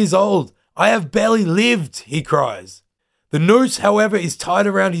 18 years old. I have barely lived," he cries. The noose, however, is tied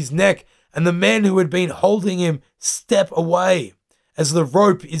around his neck and the men who had been holding him step away as the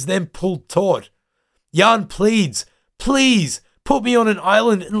rope is then pulled taut. Jan pleads, "Please, put me on an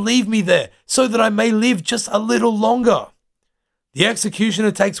island and leave me there so that I may live just a little longer." The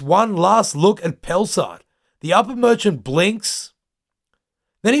executioner takes one last look at Pelsart. The upper merchant blinks.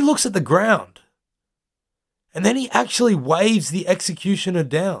 Then he looks at the ground. And then he actually waves the executioner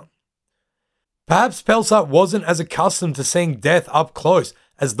down. Perhaps Pelsart wasn't as accustomed to seeing death up close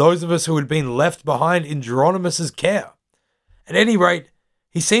as those of us who had been left behind in Geronimus's care. At any rate,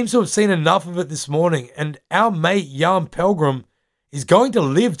 he seems to have seen enough of it this morning, and our mate Jan Pelgrim is going to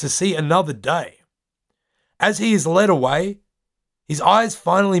live to see another day. As he is led away, his eyes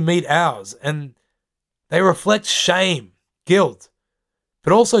finally meet ours, and they reflect shame, guilt,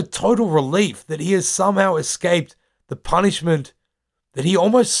 but also total relief that he has somehow escaped the punishment that he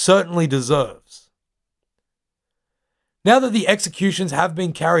almost certainly deserves. Now that the executions have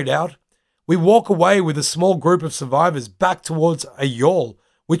been carried out, we walk away with a small group of survivors back towards a yawl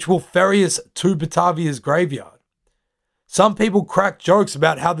which will ferry us to Batavia's graveyard. Some people crack jokes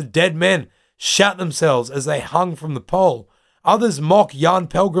about how the dead men shat themselves as they hung from the pole. Others mock Jan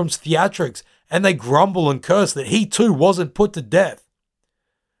Pelgrim's theatrics, and they grumble and curse that he too wasn't put to death.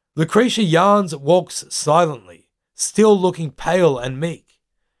 Lucretia Jans walks silently, still looking pale and meek,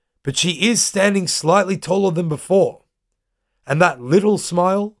 but she is standing slightly taller than before, and that little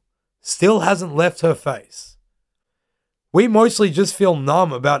smile still hasn't left her face. We mostly just feel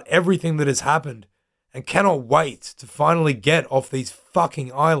numb about everything that has happened and cannot wait to finally get off these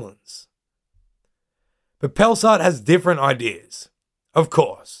fucking islands. But Pelsart has different ideas, of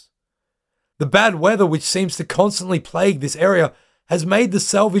course. The bad weather which seems to constantly plague this area has made the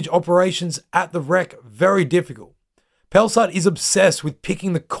salvage operations at the wreck very difficult. Pelsart is obsessed with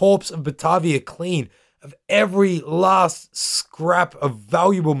picking the corpse of Batavia clean of every last scrap of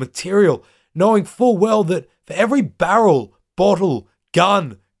valuable material, knowing full well that for every barrel, bottle,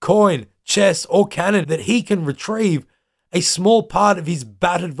 gun, coin, chest, or cannon that he can retrieve, a small part of his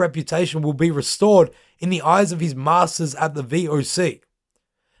battered reputation will be restored in the eyes of his masters at the VOC.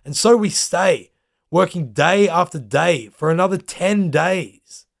 And so we stay, working day after day for another 10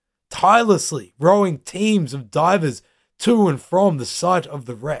 days, tirelessly rowing teams of divers to and from the site of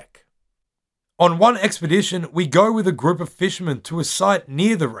the wreck. On one expedition, we go with a group of fishermen to a site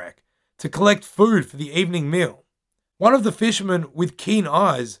near the wreck to collect food for the evening meal. One of the fishermen, with keen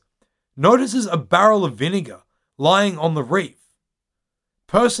eyes, notices a barrel of vinegar lying on the reef.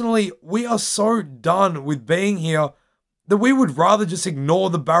 Personally, we are so done with being here that we would rather just ignore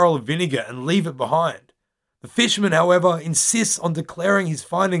the barrel of vinegar and leave it behind. The fisherman, however, insists on declaring his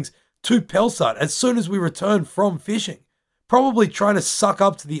findings to Pelsart as soon as we return from fishing, probably trying to suck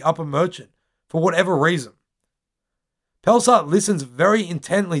up to the upper merchant for whatever reason. Pelsart listens very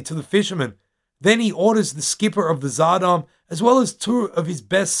intently to the fisherman, then he orders the skipper of the Zaardam as well as 2 of his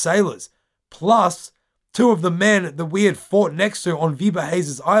best sailors, plus 2 of the men that we had fought next to on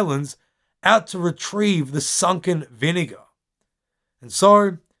Viberhaze's islands, out to retrieve the sunken vinegar. And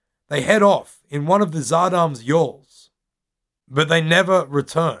so they head off in one of the Zaardam's yawls. But they never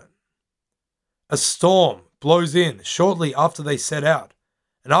return. A storm blows in shortly after they set out,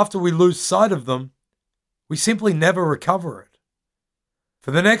 and after we lose sight of them, we simply never recover it. For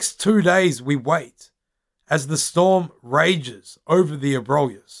the next 2 days we wait, as the storm rages over the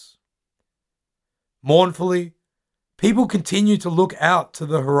Abrolhos. Mournfully, people continue to look out to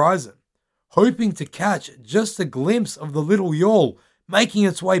the horizon, hoping to catch just a glimpse of the little yawl making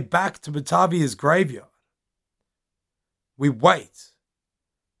its way back to Batavia's graveyard. We wait,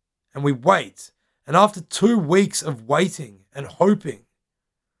 and we wait, and after 2 weeks of waiting and hoping,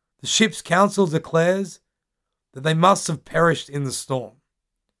 the ship's council declares that they must have perished in the storm.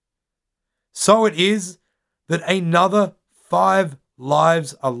 So it is that another 5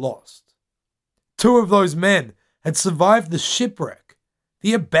 lives are lost. 2 of those men had survived the shipwreck,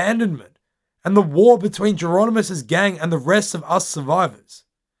 the abandonment, and the war between Geronimus's gang and the rest of us survivors.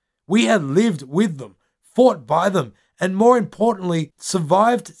 We had lived with them, fought by them, and more importantly,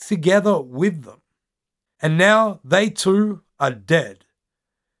 survived together with them. And now they too are dead.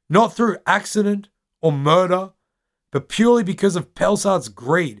 Not through accident or murder, but purely because of Pelsart's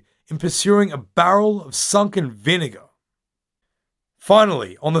greed in pursuing a barrel of sunken vinegar.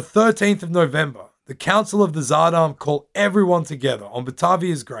 Finally, on the 13th of November, the Council of the Zaardam call everyone together on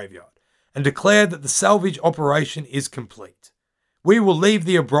Batavia's graveyard and declare that the salvage operation is complete. We will leave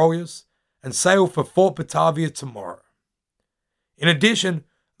the Abrolhos and sail for Fort Batavia tomorrow. In addition,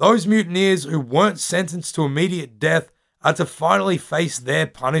 those mutineers who weren't sentenced to immediate death are to finally face their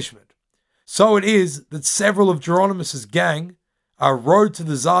punishment. So it is that several of Geronimus's gang are rowed to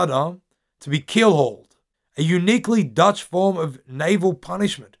the Zaardam to be keelhauled, a uniquely Dutch form of naval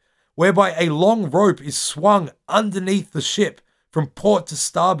punishment whereby a long rope is swung underneath the ship from port to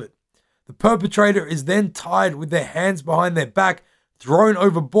starboard. The perpetrator is then tied with their hands behind their back, thrown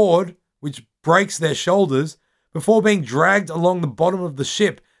overboard, which breaks their shoulders, before being dragged along the bottom of the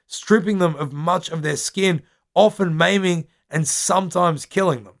ship, stripping them of much of their skin, often maiming and sometimes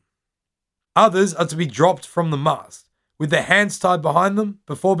killing them. Others are to be dropped from the mast, with their hands tied behind them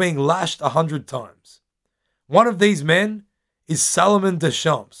before being lashed 100 times. One of these men is Salomon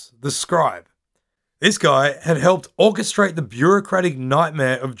Deschamps, the scribe. This guy had helped orchestrate the bureaucratic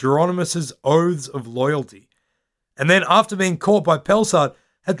nightmare of Geronimus's oaths of loyalty, and then after being caught by Pelsart,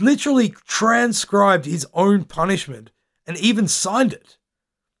 had literally transcribed his own punishment and even signed it.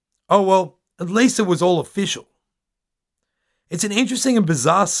 Oh well, at least it was all official. It's an interesting and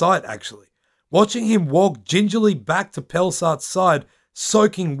bizarre sight actually, watching him walk gingerly back to Pelsart's side,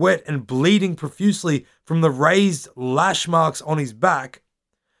 soaking wet and bleeding profusely from the raised lash marks on his back,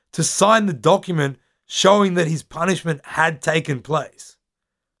 to sign the document showing that his punishment had taken place.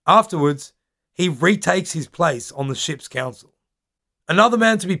 Afterwards, he retakes his place on the ship's council. Another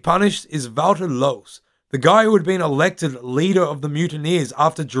man to be punished is Walter Loos, the guy who had been elected leader of the mutineers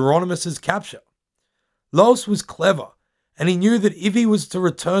after Geronimus's capture. Loos was clever, and he knew that if he was to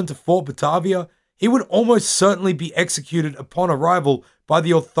return to Fort Batavia, he would almost certainly be executed upon arrival by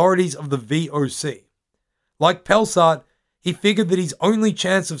the authorities of the VOC. Like Pelsart, he figured that his only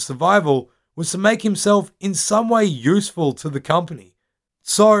chance of survival was to make himself in some way useful to the company.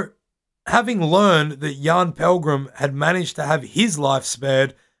 So, having learned that Jan Pelgrim had managed to have his life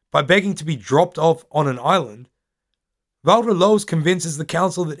spared by begging to be dropped off on an island, Walter Loos convinces the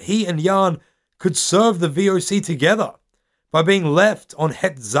council that he and Jan could serve the VOC together by being left on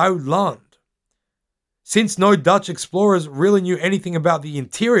Het Zuidland. Since no Dutch explorers really knew anything about the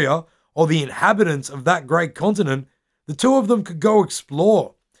interior or the inhabitants of that great continent, the two of them could go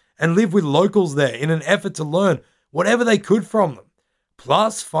explore and live with locals there in an effort to learn whatever they could from them,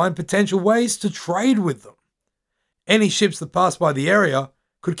 plus find potential ways to trade with them. Any ships that passed by the area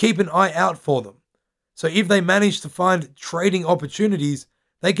could keep an eye out for them, so if they managed to find trading opportunities,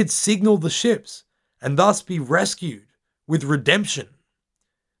 they could signal the ships and thus be rescued with redemption.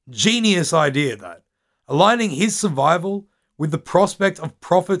 Genius idea that, aligning his survival with the prospect of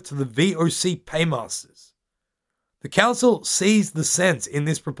profit to the VOC paymasters. The council sees the sense in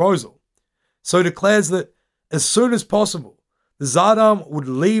this proposal, so declares that as soon as possible, the Zaandam would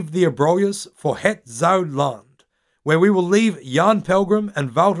leave the Abrolhos for Het Zuidland, where we will leave Jan Pelgrim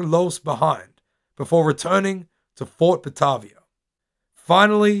and Walter Loos behind, before returning to Fort Batavia.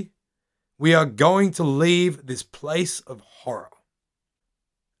 Finally, we are going to leave this place of horror.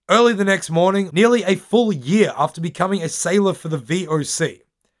 Early the next morning, nearly a full year after becoming a sailor for the VOC,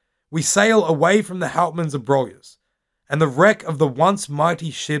 we sail away from the Houtman's Abrolhos and the wreck of the once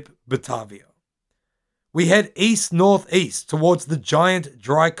mighty ship Batavia. We head east-northeast towards the giant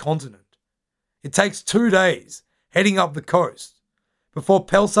dry continent. It takes 2 days heading up the coast before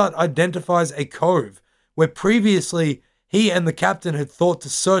Pelsart identifies a cove where previously he and the captain had thought to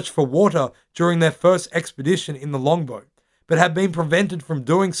search for water during their first expedition in the longboat, but had been prevented from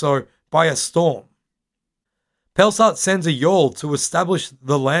doing so by a storm. Pelsart sends a yawl to establish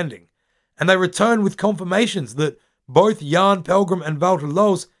the landing, and they return with confirmations that both Jan Pelgrim and Walter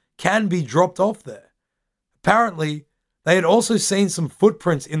Loos can be dropped off there. Apparently, they had also seen some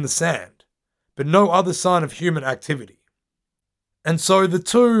footprints in the sand, but no other sign of human activity. And so the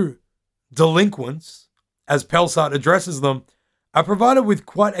two delinquents, as Pelsart addresses them, are provided with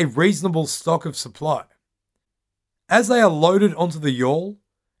quite a reasonable stock of supply. As they are loaded onto the yawl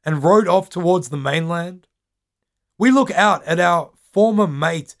and rowed off towards the mainland, we look out at our former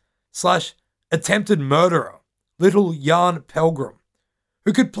mate / attempted murderer, little Jan Pelgrim,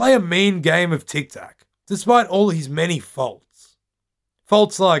 who could play a mean game of tic-tac, despite all his many faults.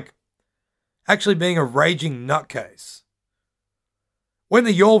 Faults like actually being a raging nutcase. When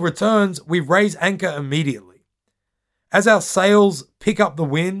the yawl returns, we raise anchor immediately. As our sails pick up the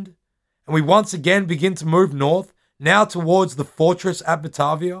wind, and we once again begin to move north, now towards the fortress at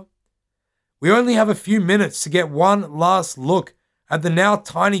Batavia, we only have a few minutes to get one last look at the now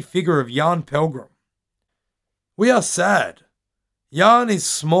tiny figure of Jan Pelgrim. We are sad. Jan is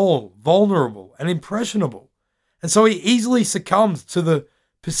small, vulnerable, and impressionable, and so he easily succumbs to the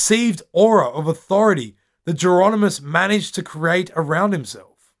perceived aura of authority that Geronimus managed to create around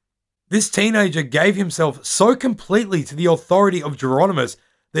himself. This teenager gave himself so completely to the authority of Geronimus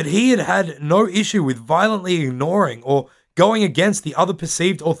that he had no issue with violently ignoring or going against the other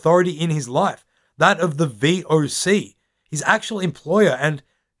perceived authority in his life, that of the VOC, his actual employer, and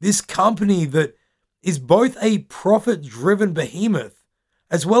this company that is both a profit-driven behemoth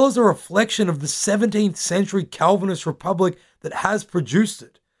as well as a reflection of the 17th century Calvinist republic that has produced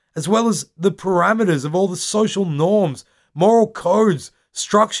it, as well as the parameters of all the social norms, moral codes,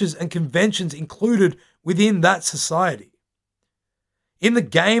 structures, and conventions included within that society. In the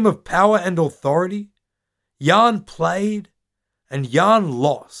game of power and authority, Jan played and Jan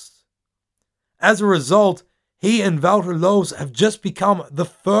lost. As a result, he and Walter Loos have just become the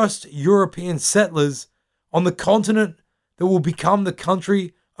first European settlers on the continent that will become the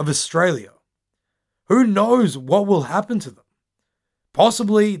country of Australia. Who knows what will happen to them?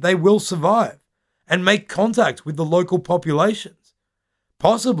 Possibly they will survive and make contact with the local populations.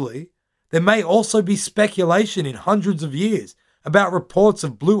 Possibly there may also be speculation in hundreds of years about reports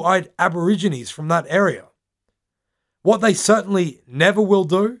of blue-eyed Aborigines from that area. What they certainly never will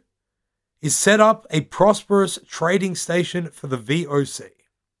do is set up a prosperous trading station for the VOC.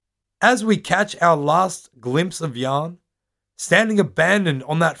 As we catch our last glimpse of Yarn, standing abandoned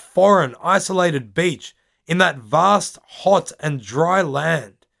on that foreign, isolated beach in that vast, hot and dry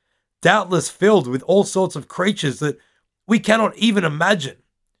land, doubtless filled with all sorts of creatures that we cannot even imagine,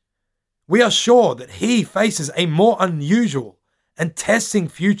 we are sure that he faces a more unusual and testing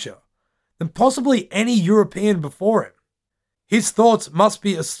future than possibly any European before him. His thoughts must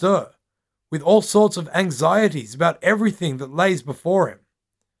be astir with all sorts of anxieties about everything that lays before him.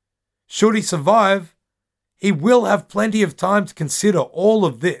 Should he survive, he will have plenty of time to consider all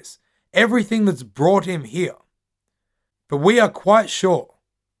of this, everything that's brought him here. But we are quite sure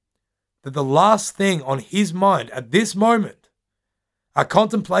that the last thing on his mind at this moment are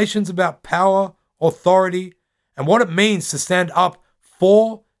contemplations about power, authority, and what it means to stand up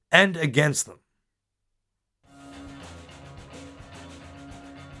for and against them.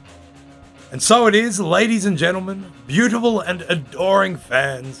 And so it is, ladies and gentlemen, beautiful and adoring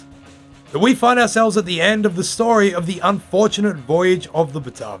fans, that we find ourselves at the end of the story of the unfortunate voyage of the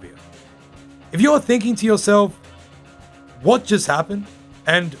Batavia. If you're thinking to yourself, what just happened?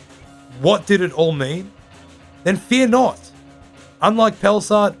 And what did it all mean? Then fear not. Unlike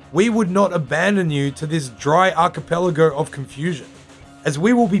Pelsart, we would not abandon you to this dry archipelago of confusion, as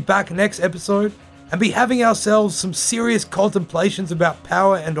we will be back next episode and be having ourselves some serious contemplations about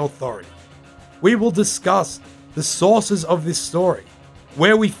power and authority. We will discuss the sources of this story,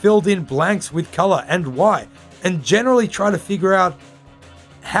 where we filled in blanks with color and why, and generally try to figure out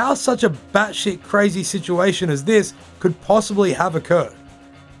how such a batshit crazy situation as this could possibly have occurred.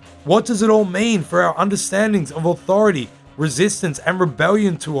 What does it all mean for our understandings of authority, resistance, and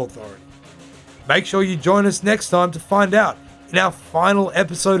rebellion to authority? Make sure you join us next time to find out in our final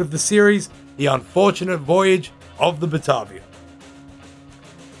episode of the series, The Unfortunate Voyage of the Batavia.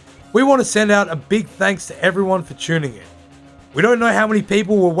 We want to send out a big thanks to everyone for tuning in. We don't know how many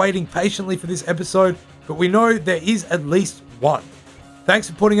people were waiting patiently for this episode, but we know there is at least one. Thanks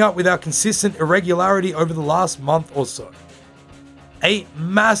for putting up with our consistent irregularity over the last month or so. A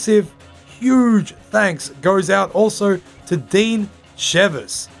massive, huge thanks goes out also to Dean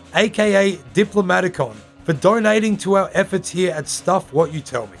Chevis, aka Diplomaticon, for donating to our efforts here at Stuff What You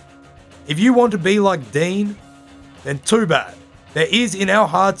Tell Me. If you want to be like Dean, then too bad. There is in our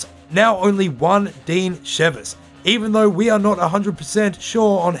hearts now only one Dean Chevis, even though we are not 100%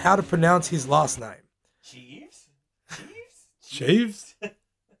 sure on how to pronounce his last name. Cheeves? Cheeves?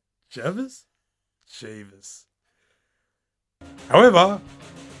 Chevis? Cheevis. However,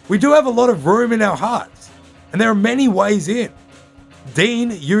 we do have a lot of room in our hearts, and there are many ways in.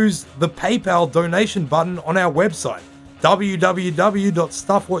 Dean used the PayPal donation button on our website,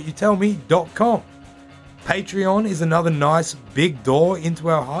 www.stuffwhatyoutellme.com. Patreon is another nice big door into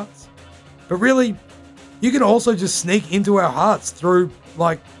our hearts. But really, you can also just sneak into our hearts through,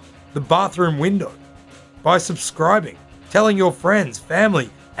 like, the bathroom window by subscribing, telling your friends,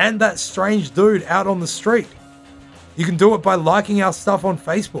 family, and that strange dude out on the street. You can do it by liking our stuff on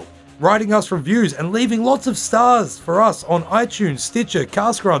Facebook, writing us reviews, and leaving lots of stars for us on iTunes, Stitcher,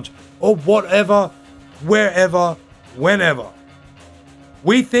 CastCrunch, or whatever, wherever, whenever.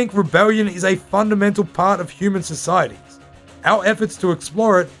 We think rebellion is a fundamental part of human societies. Our efforts to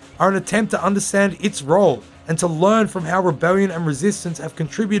explore it are an attempt to understand its role and to learn from how rebellion and resistance have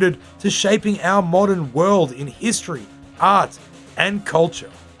contributed to shaping our modern world in history, art, and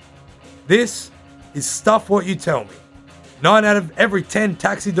culture. This is Stuff What You Tell Me. 9 out of every 10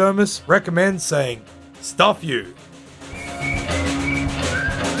 taxidermists recommend saying, "Stuff you."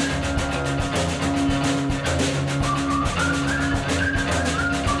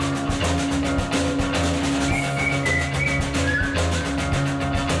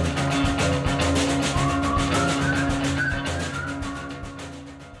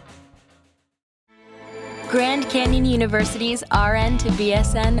 Grand Canyon University's RN to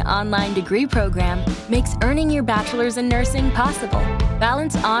BSN online degree program makes earning your bachelor's in nursing possible.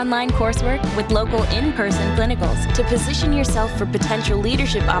 Balance online coursework with local in-person clinicals to position yourself for potential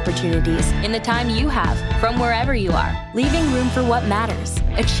leadership opportunities in the time you have from wherever you are, leaving room for what matters.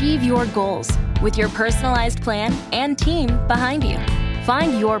 Achieve your goals with your personalized plan and team behind you.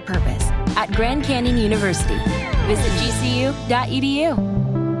 Find your purpose at Grand Canyon University. Visit gcu.edu.